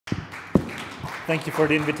Thank you for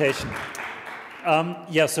the invitation.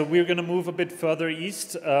 Yeah, so we're going to move a bit further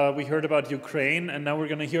east. We heard about Ukraine, and now we're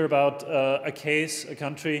going to hear about a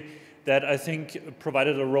country that I think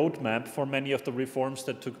provided a roadmap for many of the reforms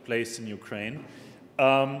that took place in Ukraine.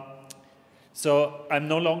 So I'm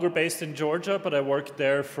no longer based in Georgia, but I worked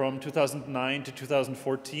there from 2009 to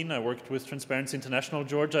 2014. I worked with Transparency International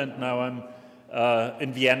Georgia, and now I'm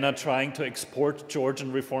in Vienna trying to export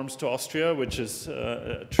Georgian reforms to Austria, which is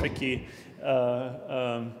a tricky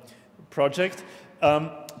project.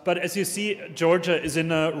 But as you see, Georgia is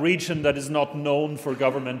in a region that is not known for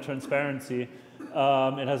government transparency.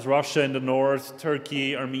 It has Russia in the north,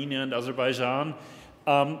 Turkey, Armenia, and Azerbaijan.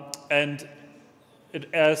 And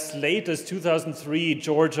as late as 2003,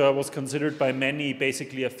 Georgia was considered by many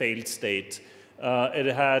basically a failed state.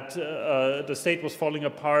 The state was falling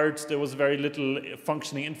apart, there was very little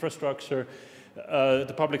functioning infrastructure,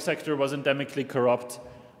 the public sector was endemically corrupt.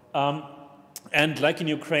 And like in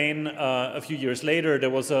Ukraine, a few years later, there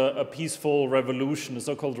was a peaceful revolution, the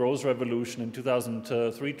so-called Rose Revolution in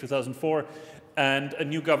 2003, 2004, and a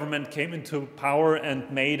new government came into power and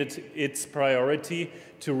made it its priority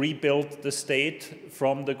to rebuild the state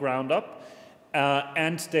from the ground up.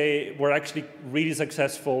 And they were actually really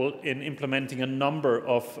successful in implementing a number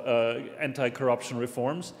of anti-corruption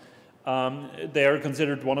reforms. They are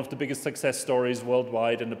considered one of the biggest success stories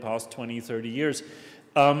worldwide in the past 20, 30 years.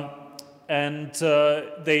 And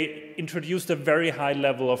they introduced a very high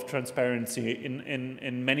level of transparency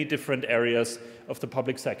in many different areas of the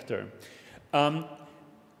public sector.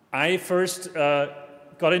 I first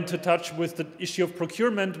got into touch with the issue of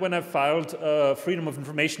procurement when I filed a Freedom of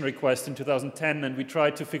Information request in 2010, and we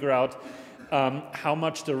tried to figure out how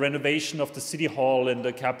much the renovation of the city hall in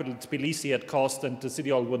the capital Tbilisi had cost, and the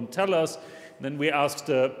city hall wouldn't tell us. And then we asked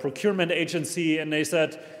the procurement agency, and they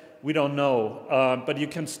said, we don't know, but you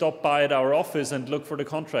can stop by at our office and look for the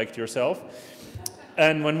contract yourself.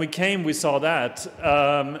 And when we came, we saw that,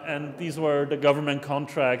 and these were the government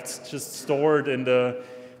contracts just stored in the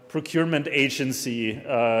procurement agency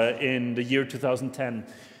in the year 2010.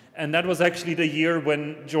 And that was actually the year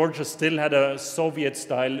when Georgia still had a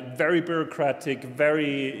Soviet-style, very bureaucratic,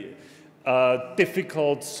 very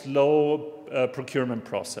difficult, slow procurement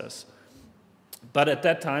process. But at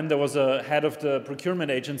that time, there was a head of the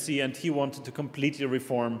procurement agency, and he wanted to completely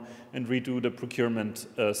reform and redo the procurement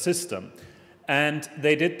system. And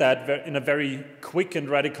they did that in a very quick and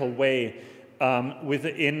radical way.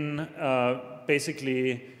 Within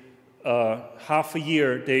basically half a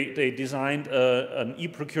year, they designed an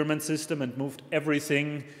e-procurement system and moved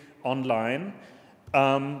everything online.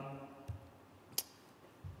 So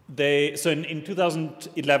in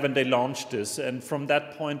 2011, they launched this, and from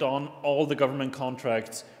that point on, all the government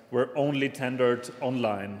contracts were only tendered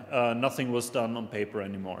online. Nothing was done on paper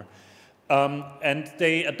anymore. And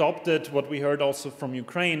they adopted what we heard also from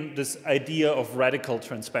Ukraine, this idea of radical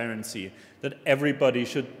transparency, that everybody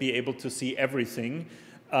should be able to see everything,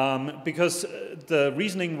 because the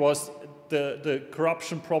reasoning was the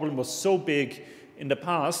corruption problem was so big in the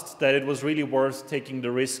past that it was really worth taking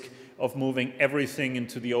the risk of moving everything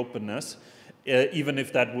into the openness, even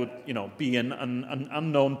if that would, be an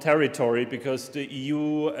unknown territory, because the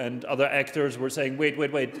EU and other actors were saying, wait,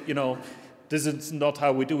 this is not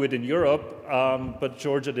how we do it in Europe, but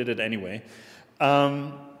Georgia did it anyway.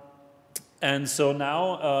 And so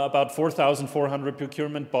now about 4,400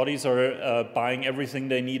 procurement bodies are buying everything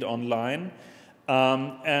they need online.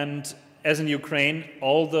 And as in Ukraine,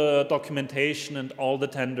 all the documentation and all the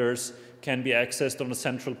tenders can be accessed on a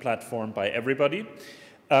central platform by everybody.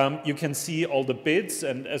 You can see all the bids,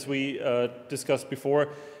 and as we discussed before,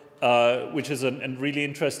 which is a really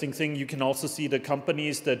interesting thing, you can also see the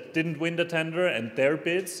companies that didn't win the tender and their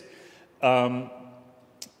bids. You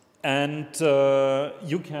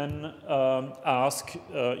can ask,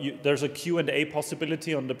 there's a Q&A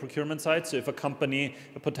possibility on the procurement side, so if a company,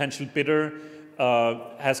 a potential bidder,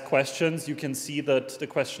 has questions, you can see that the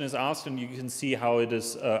question is asked and you can see how it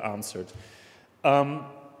is answered.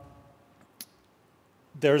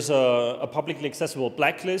 There's a publicly accessible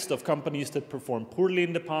blacklist of companies that performed poorly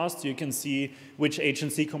in the past. So you can see which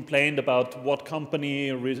agency complained about what company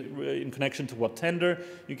in connection to what tender.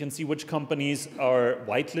 You can see which companies are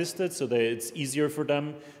whitelisted, so that it's easier for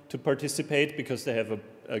them to participate because they have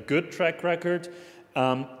a good track record.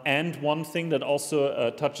 And one thing that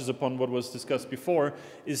also touches upon what was discussed before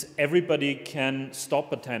is everybody can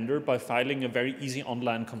stop a tender by filing a very easy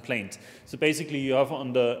online complaint. So basically you have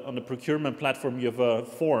on the procurement platform, you have a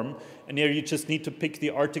form, and here you just need to pick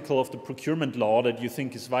the article of the procurement law that you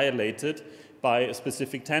think is violated by a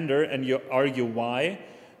specific tender, and you argue why.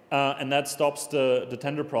 and that stops the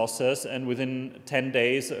tender process, and within 10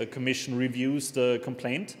 days a commission reviews the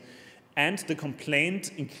complaint, and the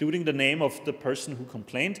complaint, including the name of the person who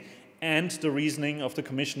complained, and the reasoning of the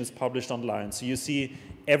commission is published online. So you see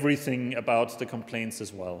everything about the complaints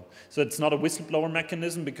as well. So it's not a whistleblower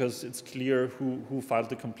mechanism because it's clear who filed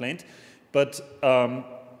the complaint, but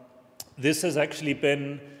this has actually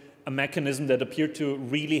been a mechanism that appeared to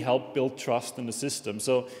really help build trust in the system.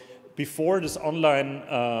 So before this online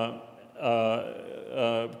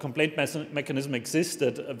complaint mechanism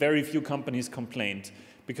existed, very few companies complained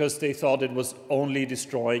because they thought it was only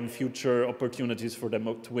destroying future opportunities for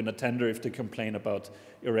them to win a tender if they complain about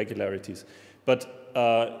irregularities. But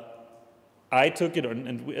I took it,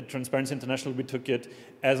 and at Transparency International we took it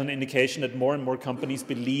as an indication that more and more companies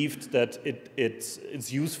believed that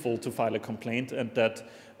it's useful to file a complaint and that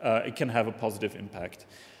it can have a positive impact.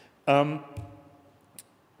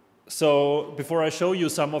 So before I show you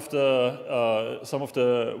some of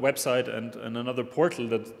the website and another portal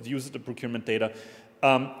that uses the procurement data,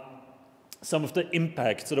 some of the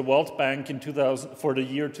impact. So the World Bank for the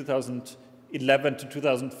year 2011 to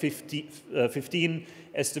 2015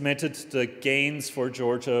 estimated the gains for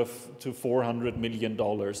Georgia to $400 million.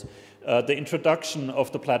 The introduction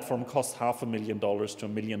of the platform cost $500,000 to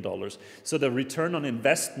 $1 million. So the return on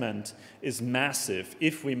investment is massive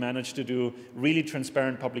if we manage to do really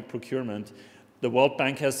transparent public procurement. The World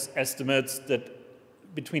Bank has estimates that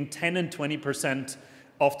between 10 and 20%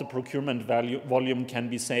 of the procurement volume can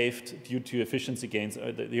be saved due to efficiency gains.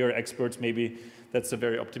 Your experts, maybe that's a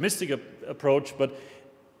very optimistic approach, but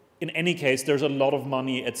in any case, there's a lot of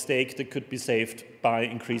money at stake that could be saved by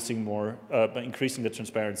increasing the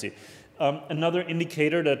transparency. Another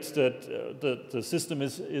indicator that the system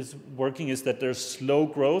is working is that there's slow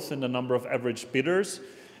growth in the number of average bidders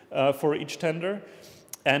for each tender.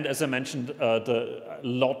 And as I mentioned, a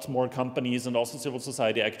lot more companies and also civil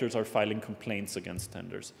society actors are filing complaints against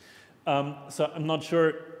tenders. So I'm not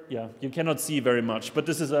sure, yeah, you cannot see very much, but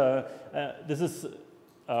this is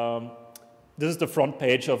the front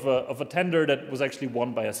page of a tender that was actually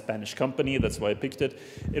won by a Spanish company. That's why I picked it.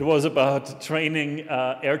 It was about training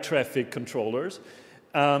air traffic controllers.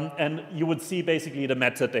 And you would see basically the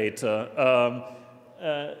metadata,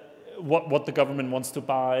 what the government wants to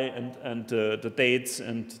buy and the dates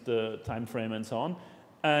and the time frame and so on.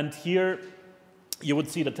 And here you would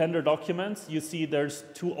see the tender documents. You see there's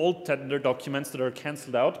 2 old tender documents that are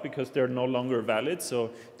canceled out because they're no longer valid.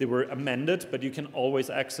 So they were amended, but you can always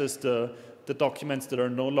access the documents that are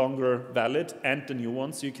no longer valid and the new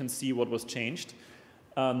ones, so you can see what was changed.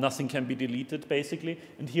 Nothing can be deleted, basically.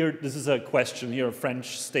 And here, this is a question. Here, a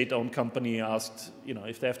French state-owned company asked,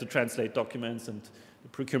 if they have to translate documents, and the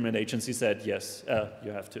procurement agency said, yes,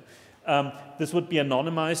 you have to. This would be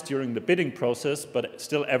anonymized during the bidding process, but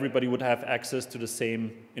still everybody would have access to the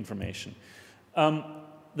same information. Then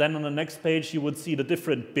on the next page, you would see the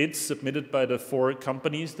different bids submitted by the 4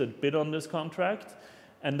 companies that bid on this contract.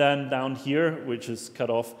 And then down here, which is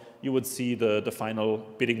cut off, you would see the final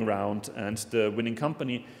bidding round and the winning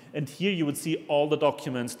company. And here you would see all the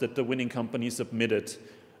documents that the winning company submitted,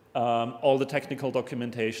 all the technical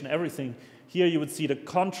documentation, everything. Here you would see the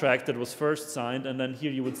contract that was first signed, and then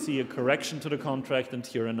here you would see a correction to the contract, and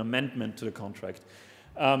here an amendment to the contract.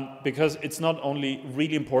 Because it's not only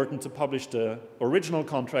really important to publish the original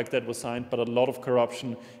contract that was signed, but a lot of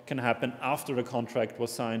corruption can happen after the contract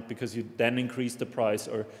was signed because you then increase the price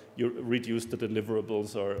or you reduce the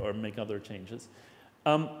deliverables or make other changes.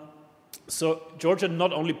 So Georgia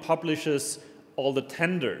not only publishes all the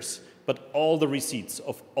tenders, but all the receipts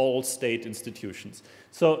of all state institutions.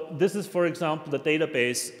 So this is, for example, the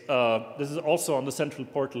database. This is also on the central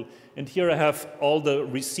portal. And here I have all the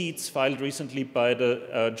receipts filed recently by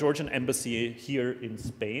the Georgian embassy here in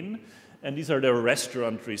Spain. And these are their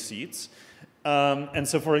restaurant receipts. And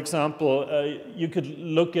so, for example, you could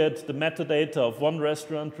look at the metadata of one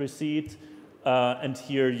restaurant receipt, and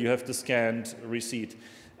here you have the scanned receipt.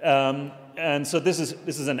 And so this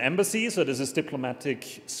is an embassy, so this is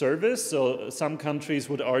diplomatic service. So some countries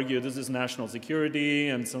would argue this is national security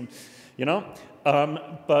and some,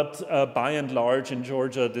 but by and large in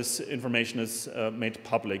Georgia, this information is made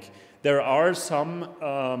public. There are some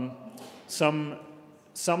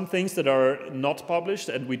things that are not published,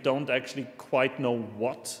 and we don't actually quite know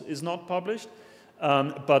what is not published.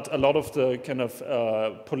 But a lot of the kind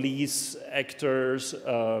of police actors,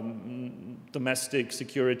 domestic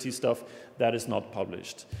security stuff, that is not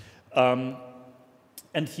published.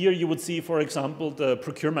 And here you would see, for example, the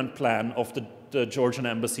procurement plan of the Georgian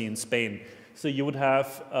embassy in Spain. So you would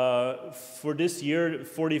have, for this year,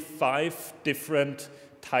 45 different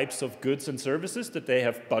types of goods and services that they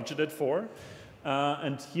have budgeted for.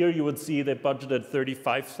 And here you would see they budgeted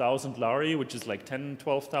 35,000 lari, which is like 10,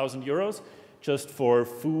 12,000 euros, just for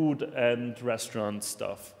food and restaurant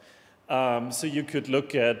stuff. So you could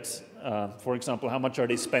look at, for example, how much are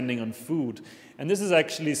they spending on food? And this is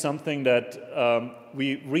actually something that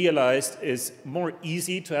we realized is more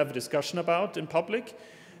easy to have a discussion about in public.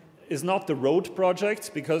 Is not the road projects,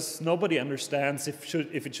 because nobody understands if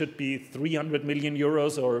it should be 300 million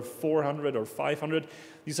euros or 400 or 500.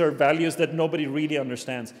 These are values that nobody really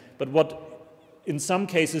understands. But what in some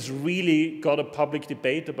cases really got a public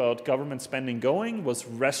debate about government spending going was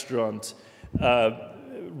restaurant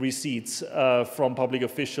receipts from public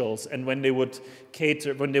officials, and when they would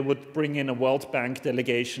bring in a World Bank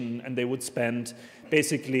delegation and they would spend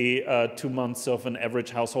basically 2 months of an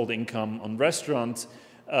average household income on restaurants,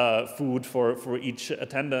 food for each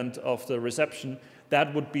attendant of the reception,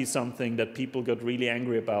 that would be something that people got really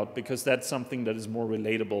angry about, because that's something that is more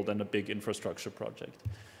relatable than a big infrastructure project.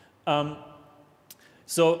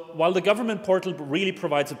 So while the government portal really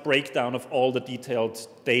provides a breakdown of all the detailed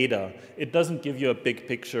data, it doesn't give you a big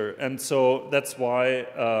picture. And so that's why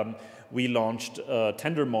we launched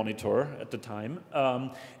TenderMonitor at the time.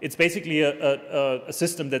 It's basically a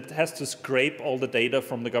system that has to scrape all the data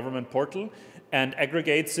from the government portal and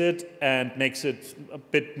aggregates it and makes it a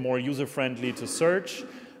bit more user-friendly to search.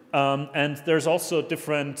 And there's also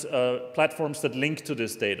different platforms that link to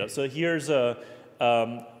this data. So here's a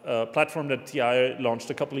platform that TI launched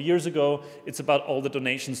a couple of years ago. It's about all the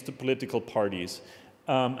donations to political parties.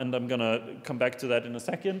 And I'm going to come back to that in a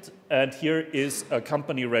second. And here is a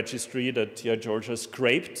company registry that TI Georgia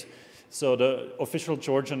scraped. So the official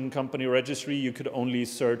Georgian company registry, you could only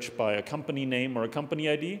search by a company name or a company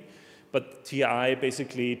ID. But TI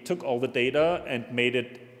basically took all the data and made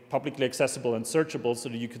it publicly accessible and searchable so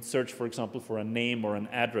that you could search, for example, for a name or an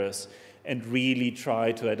address and really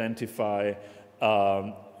try to identify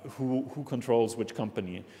who controls which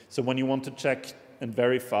company. So when you want to check and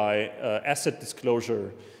verify asset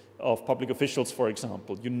disclosure of public officials, for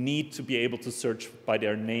example, you need to be able to search by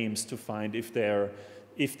their names to find if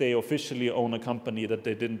they officially own a company that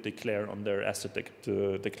they didn't declare on their asset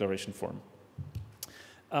declaration form.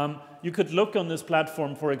 You could look on this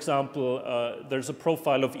platform, for example, there's a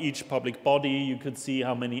profile of each public body. You could see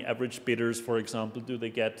how many average bidders, for example, do they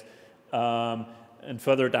get. And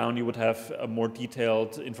further down, you would have more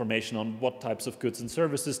detailed information on what types of goods and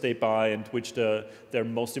services they buy and which their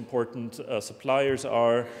most important suppliers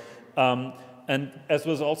are. And as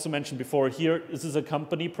was also mentioned before, here, this is a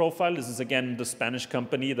company profile. This is, again, the Spanish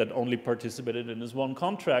company that only participated in this one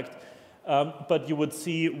contract. But you would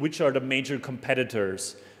see which are the major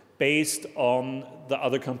competitors based on the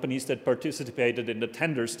other companies that participated in the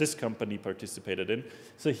tenders this company participated in.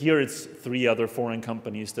 So here it's 3 other foreign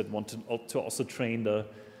companies that want to also train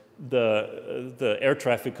the air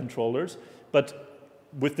traffic controllers. But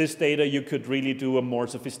with this data, you could really do a more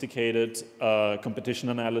sophisticated competition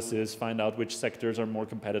analysis, find out which sectors are more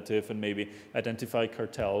competitive, and maybe identify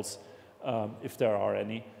cartels if there are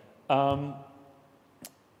any.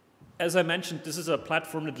 As I mentioned, this is a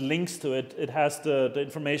platform that links to it. It has the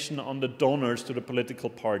information on the donors to the political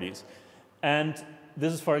parties. And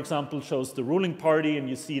this is, for example, shows the ruling party, and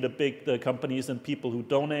you see the companies and people who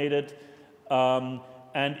donated.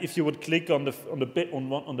 And if you would click on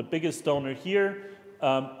the biggest donor here,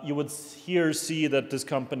 you would here see that this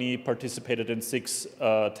company participated in 6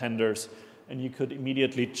 tenders, and you could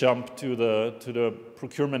immediately jump to the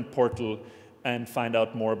procurement portal and find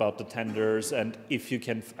out more about the tenders, and if you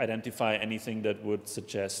can identify anything that would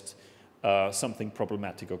suggest something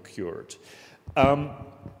problematic occurred.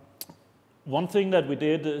 One thing that we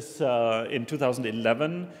did is in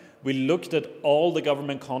 2011, we looked at all the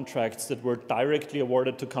government contracts that were directly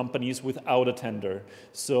awarded to companies without a tender.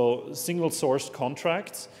 So single-sourced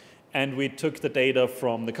contracts, and we took the data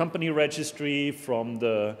from the company registry, from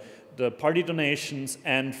the party donations,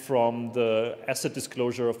 and from the asset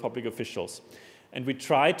disclosure of public officials. And we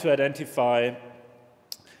tried to identify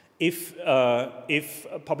if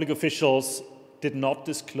public officials did not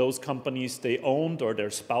disclose companies they owned or their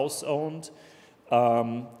spouse owned,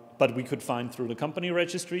 but we could find through the company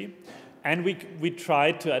registry. And we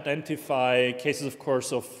tried to identify cases, of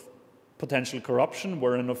course, of potential corruption,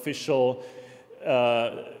 where an official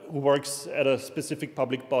who works at a specific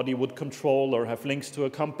public body would control or have links to a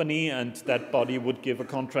company, and that body would give a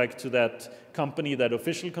contract to that company that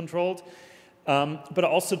official controlled. But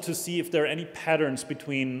also to see if there are any patterns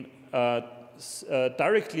between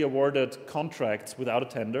directly awarded contracts without a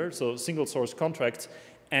tender, so single source contracts,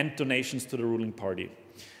 and donations to the ruling party.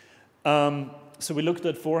 So we looked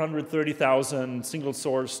at 430,000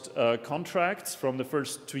 single-sourced contracts from the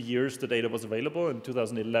first 2 years the data was available in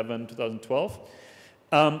 2011, 2012.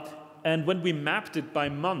 And when we mapped it by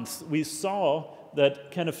month, we saw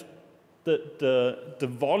that kind of the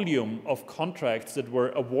volume of contracts that were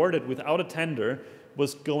awarded without a tender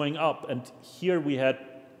was going up. And here we had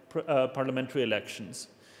parliamentary elections.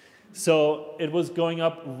 So it was going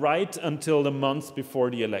up right until the month before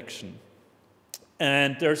the election.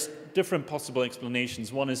 And there's different possible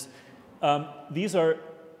explanations. One is,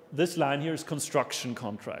 this line here is construction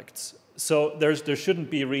contracts. So there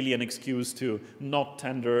shouldn't be really an excuse to not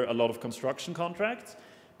tender a lot of construction contracts.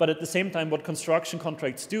 But at the same time, what construction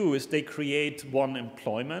contracts do is they create one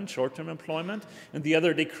employment, short-term employment, and the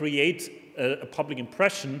other, they create a public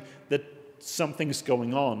impression that something's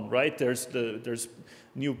going on, right? There's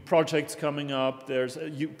new projects coming up.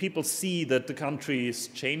 People see that the country is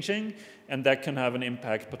changing, and that can have an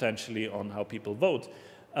impact potentially on how people vote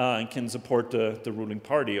and can support the ruling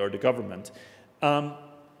party or the government. But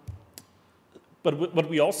what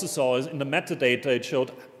we also saw is in the metadata, it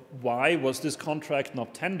showed why was this contract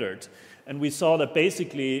not tendered. And we saw that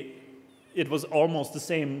basically it was almost the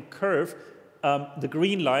same curve. The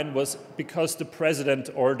green line was because the president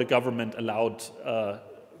or the government allowed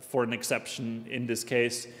for an exception, in this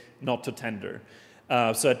case, not to tender.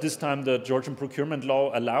 So at this time, the Georgian procurement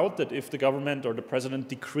law allowed that if the government or the president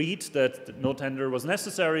decreed that no tender was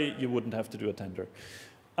necessary, you wouldn't have to do a tender.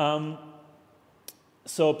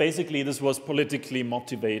 So basically, this was politically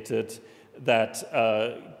motivated that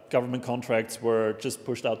government contracts were just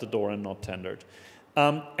pushed out the door and not tendered.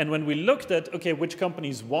 And when we looked at, okay, which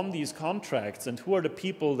companies won these contracts and who are the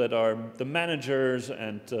people that are the managers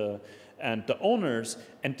and the owners,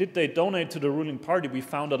 and did they donate to the ruling party, we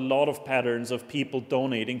found a lot of patterns of people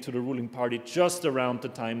donating to the ruling party just around the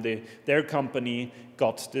time their company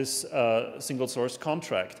got this single source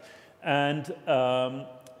contract. And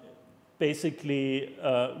basically,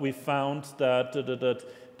 we found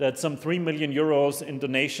that some 3 million euros in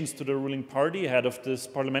donations to the ruling party ahead of this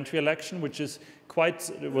parliamentary election, which is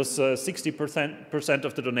it was 60%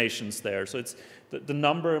 of the donations there. So the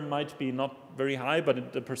number might be not very high,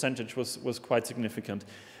 but the percentage was quite significant.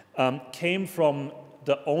 Came from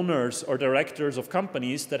the owners or directors of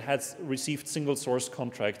companies that had received single source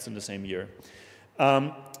contracts in the same year.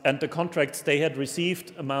 And the contracts they had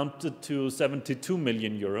received amounted to 72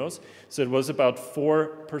 million euros. So it was about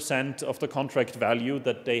 4% of the contract value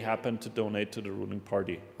that they happened to donate to the ruling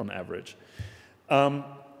party on average.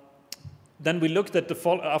 Then we looked at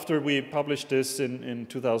after we published this in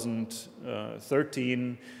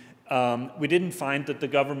 2013, we didn't find that the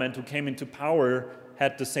government who came into power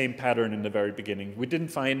had the same pattern in the very beginning. We didn't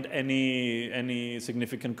find any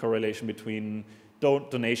significant correlation between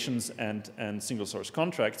donations and single source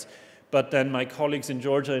contracts. But then my colleagues in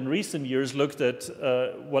Georgia in recent years looked at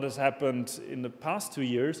what has happened in the past 2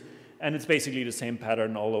 years, and it's basically the same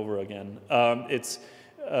pattern all over again.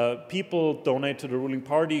 People donate to the ruling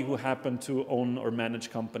party who happen to own or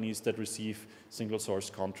manage companies that receive single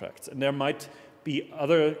source contracts. And there might be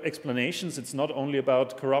other explanations. It's not only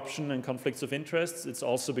about corruption and conflicts of interests, it's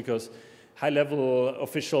also because high-level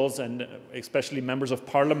officials and especially members of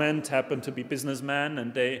parliament happen to be businessmen,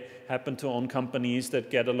 and they happen to own companies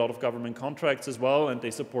that get a lot of government contracts as well, and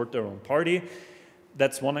they support their own party.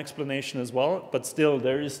 That's one explanation as well, but still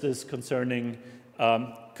there is this concerning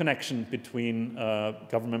connection between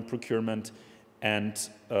government procurement and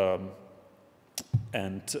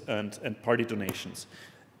party donations.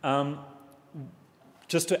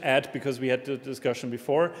 Just to add, because we had the discussion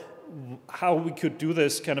before, how we could do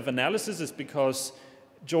this kind of analysis is because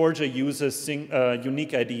Georgia uses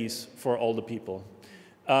unique IDs for all the people.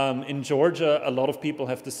 In Georgia, a lot of people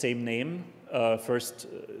have the same name, first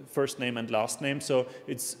name and last name, so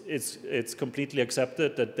it's completely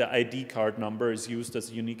accepted that the ID card number is used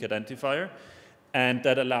as a unique identifier, and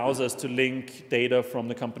that allows us to link data from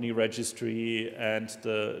the company registry and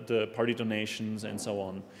the party donations and so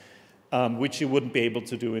on, which you wouldn't be able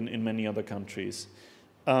to do in many other countries.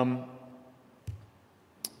 And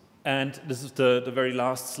this is the very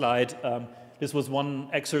last slide. This was one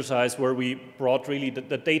exercise where we brought really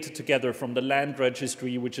the data together from the land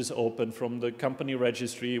registry, which is open, from the company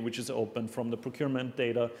registry, which is open, from the procurement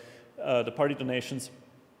data, the party donations.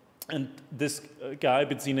 And this guy,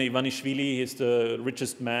 Bidzina Ivanishvili, is the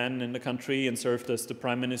richest man in the country and served as the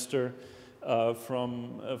prime minister for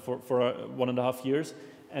 1.5 years.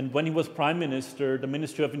 And when he was prime minister, the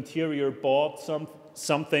Ministry of Interior bought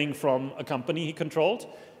something from a company he controlled,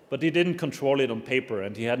 but he didn't control it on paper,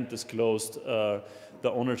 and he hadn't disclosed the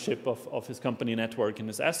ownership of his company network in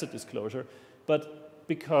his asset disclosure. But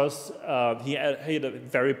because he had a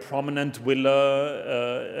very prominent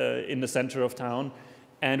villa in the center of town.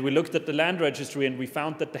 And we looked at the land registry and we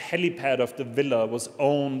found that the helipad of the villa was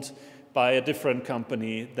owned by a different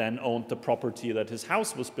company than owned the property that his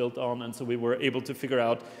house was built on. And so we were able to figure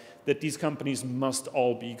out that these companies must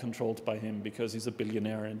all be controlled by him because he's a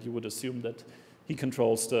billionaire, and you would assume that he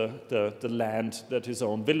controls the land that his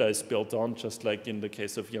own villa is built on, just like in the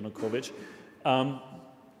case of Yanukovych.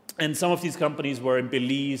 And some of these companies were in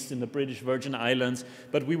Belize, in the British Virgin Islands,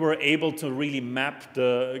 but we were able to really map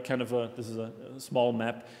the kind of this is a small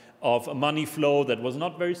map of a money flow that was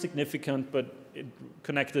not very significant, but it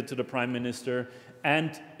connected to the prime minister.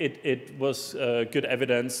 And it was good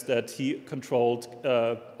evidence that he controlled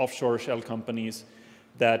offshore shell companies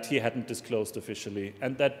that he hadn't disclosed officially,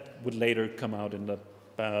 and that would later come out in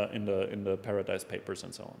the Paradise Papers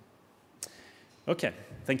and so on. Okay,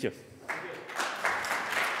 thank you.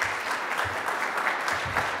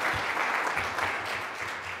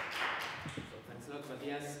 Thanks a lot,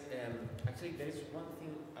 Matthias. Actually, there is one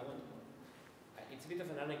thing I want. It's a bit of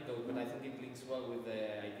an anecdote, but I think it links well with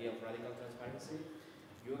the idea of radical transparency.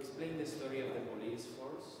 You explained the story of the police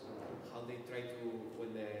force, how they try to,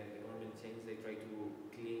 when the government changed, they try to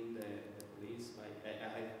clean the police.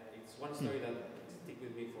 It's one story that stick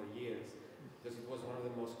with me for years, because it was one of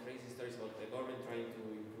the most crazy stories about the government trying to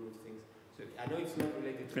improve things. So I know it's not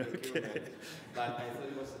related to procurement, but I thought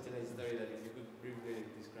it was such a nice story that if you could briefly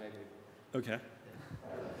describe it. Okay.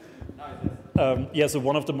 No, yeah, so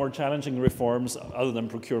one of the more challenging reforms, other than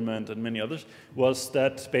procurement and many others, was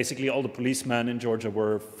that basically all the policemen in Georgia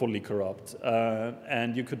were fully corrupt.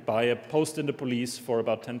 And you could buy a post in the police for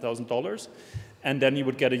about $10,000, and then you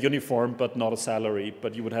would get a uniform, but not a salary,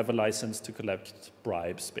 but you would have a license to collect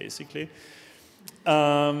bribes, basically.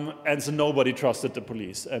 And so nobody trusted the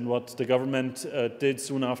police. And what the government did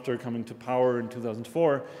soon after coming to power in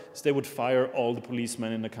 2004 is they would fire all the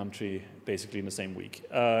policemen in the country basically in the same week.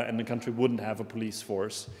 And the country wouldn't have a police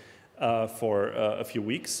force for a few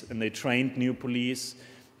weeks. And they trained new police.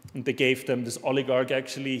 And they gave them this oligarch,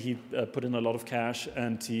 actually, he put in a lot of cash,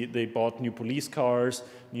 and they bought new police cars,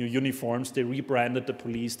 new uniforms. They rebranded the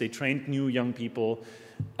police. They trained new young people.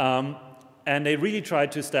 And they really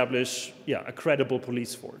tried to establish, a credible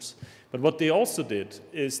police force. But what they also did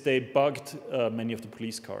is they bugged many of the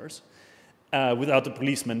police cars without the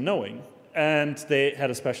policemen knowing. And they had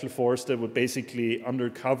a special force that would basically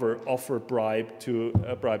undercover offer bribes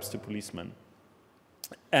to policemen.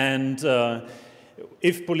 And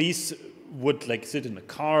if police would sit in a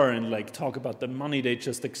car and talk about the money they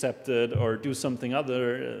just accepted or do something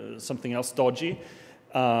else dodgy,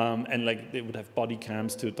 and they would have body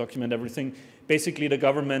cams to document everything. Basically, the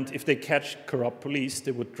government, if they catch corrupt police,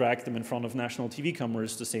 they would drag them in front of national TV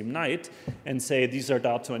cameras the same night and say, these are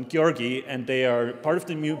Dato and Georgi, and they are part of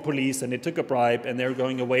the new police, and they took a bribe, and they're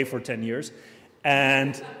going away for 10 years.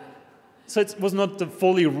 And so it was not the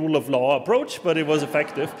fully rule of law approach, but it was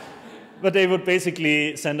effective. But they would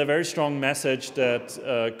basically send a very strong message that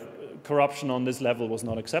corruption on this level was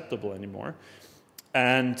not acceptable anymore.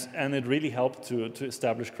 And it really helped to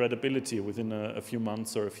establish credibility within a few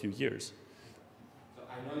months or a few years. So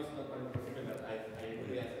I know it's not one procurement, but I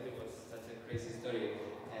agree. I thought it was such a crazy story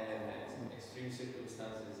and extreme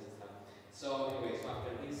circumstances and stuff. So anyway, so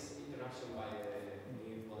after this interruption by the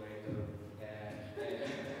new moderator,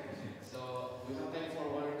 so we have time for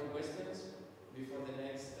one or two questions before the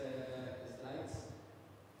next slides.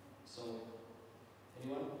 So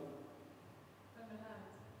anyone?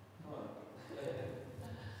 Come on.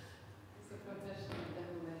 It's a professional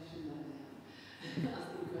deformation that I am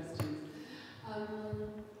asking questions.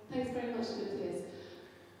 Thanks very much, Mathias.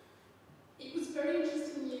 It was very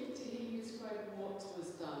interesting to hear you describe what was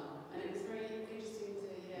done, and it was very interesting to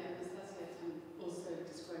hear Anastasia also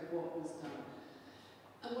describe what was done.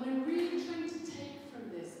 And what I'm really trying to take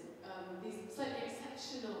from this, these slightly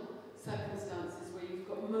exceptional circumstances where you've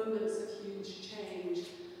got moments of huge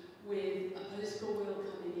change with a political will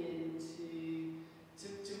coming in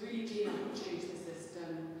to really clean up and change the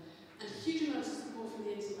system, and a huge amount of support from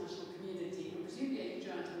the international community, and presumably a huge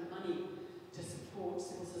amount of money to support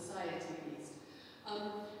civil society at least.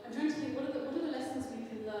 I'm trying to think, what are the lessons we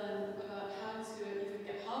can learn about how to even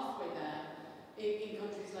get halfway there in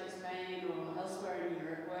countries like Spain or elsewhere in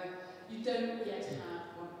Europe, where you don't yet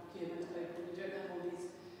have one procurement open, you don't have all these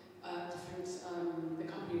different, the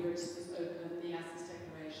company registers open, the assets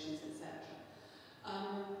declarations, etc.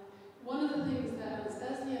 One of the things that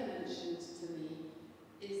Anastasia mentioned to me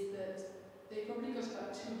is that they've probably got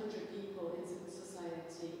about 200 people in civil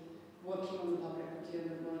society working on the public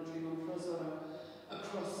procurement monitoring on Prozoro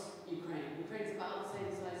across Ukraine. Ukraine's about the same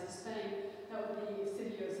size as Spain, that would be if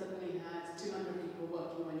Civio suddenly had 200 people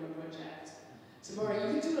working on your project. Tomorrow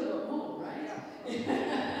you could do a lot more, right?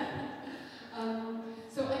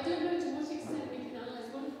 So I don't know to what extent we can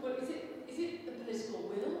analyse. What is it the political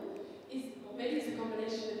will? Or maybe it's a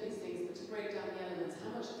combination of these things, but to break down the elements,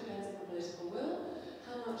 how much depends on the political will?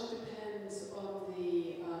 How much depends on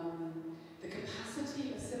the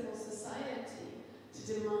capacity of civil society to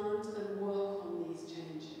demand and work on these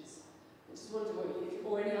changes? I just wonder what you,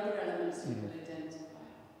 or any other elements you can identify.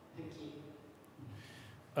 Thank you.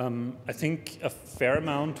 I think a fair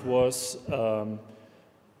amount was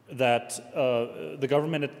that the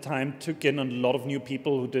government at the time took in a lot of new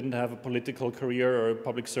people who didn't have a political career or a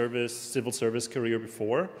public service, civil service career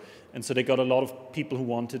before. And so they got a lot of people who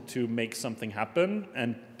wanted to make something happen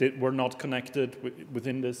and were not connected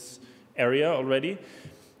within this area already.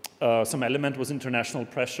 Some element was international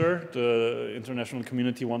pressure. The international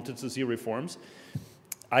community wanted to see reforms.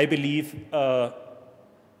 I believe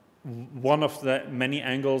one of the many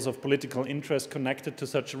angles of political interest connected to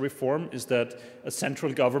such a reform is that a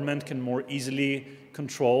central government can more easily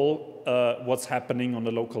control what's happening on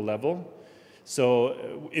the local level.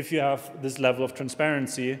 So if you have this level of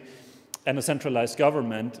transparency and a centralized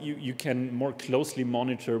government, you can more closely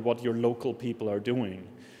monitor what your local people are doing.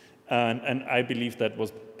 And I believe that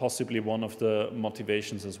was possibly one of the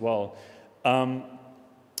motivations as well.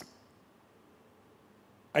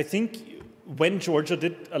 I think when Georgia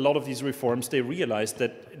did a lot of these reforms, they realized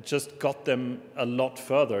that it just got them a lot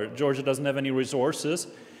further. Georgia doesn't have any resources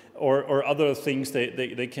or other things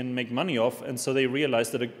they can make money off, and so they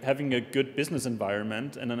realized that having a good business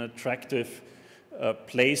environment and an attractive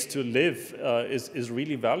place to live is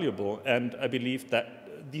really valuable. And I believe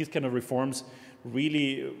that these kind of reforms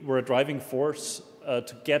really were a driving force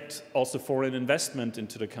to get also foreign investment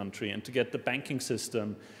into the country and to get the banking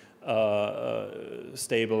system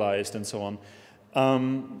stabilized and so on.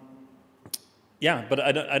 Yeah, but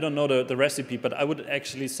I don't know the recipe, but I would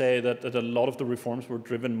actually say that a lot of the reforms were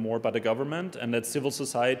driven more by the government, and that civil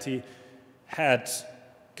society had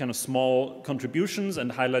kind of small contributions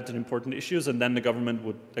and highlighted important issues, and then the government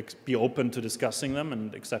would be open to discussing them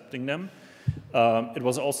and accepting them. It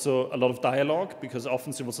was also a lot of dialogue, because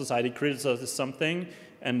often civil society criticizes something,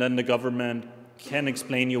 and then the government can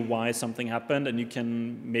explain you why something happened, and you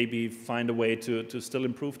can maybe find a way to still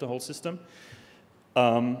improve the whole system.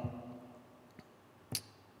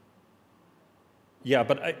 Yeah,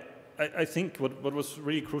 but I think what was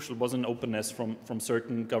really crucial was an openness from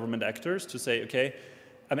certain government actors to say, okay,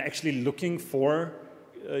 I'm actually looking for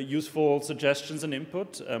useful suggestions and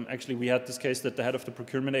input. Actually, we had this case that the head of the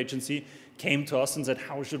procurement agency came to us and said,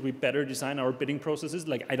 how should we better design our bidding processes?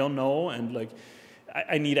 Like, I don't know, and like,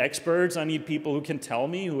 I need experts, I need people who can tell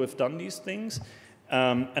me, who have done these things.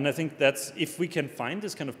 And I think that's, if we can find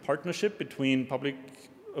this kind of partnership between public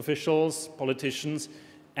officials, politicians,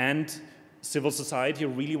 and civil society who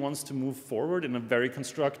really wants to move forward in a very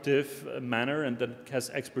constructive manner and that has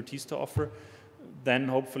expertise to offer, then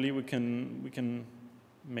hopefully we can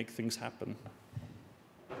make things happen.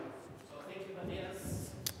 So thank you,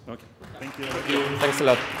 Matthias. Okay, thank you. Thanks a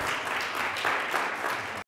lot.